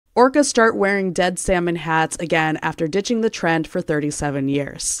orcas start wearing dead salmon hats again after ditching the trend for 37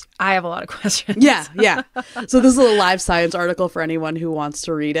 years? I have a lot of questions. Yeah. So this is a live science article for anyone who wants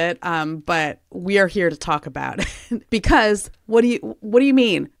to read it. But we are here to talk about it because what do you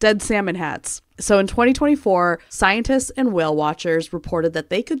mean dead salmon hats? So in 2024, scientists and whale watchers reported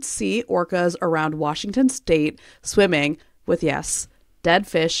that they could see orcas around Washington state swimming with, yes, dead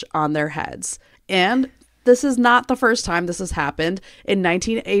fish on their heads. And this is not the first time this has happened. In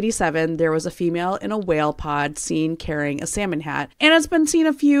 1987, there was a female in a whale pod seen carrying a salmon hat, and it's been seen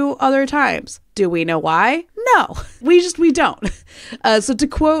a few other times. Do we know why? No, we don't. So to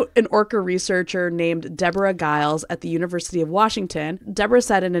quote an orca researcher named Deborah Giles at the University of Washington, Deborah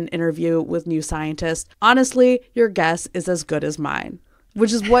said in an interview with New Scientist, "Honestly, your guess is as good as mine."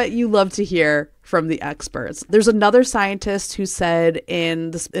 Which is what you love to hear from the experts. There's another scientist who said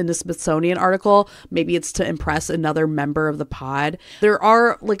in the Smithsonian article, maybe it's to impress another member of the pod. There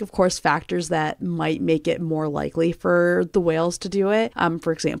are, of course, factors that might make it more likely for the whales to do it.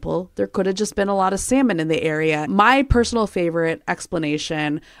 For example, there could have just been a lot of salmon in the area. My personal favorite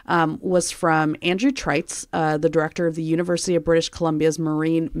explanation was from Andrew Treitz, the director of the University of British Columbia's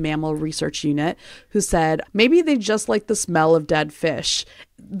Marine Mammal Research Unit, who said, maybe they just like the smell of dead fish.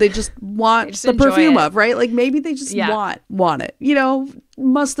 They just want the perfume of, right? Maybe they just want it.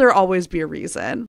 Must there always be a reason?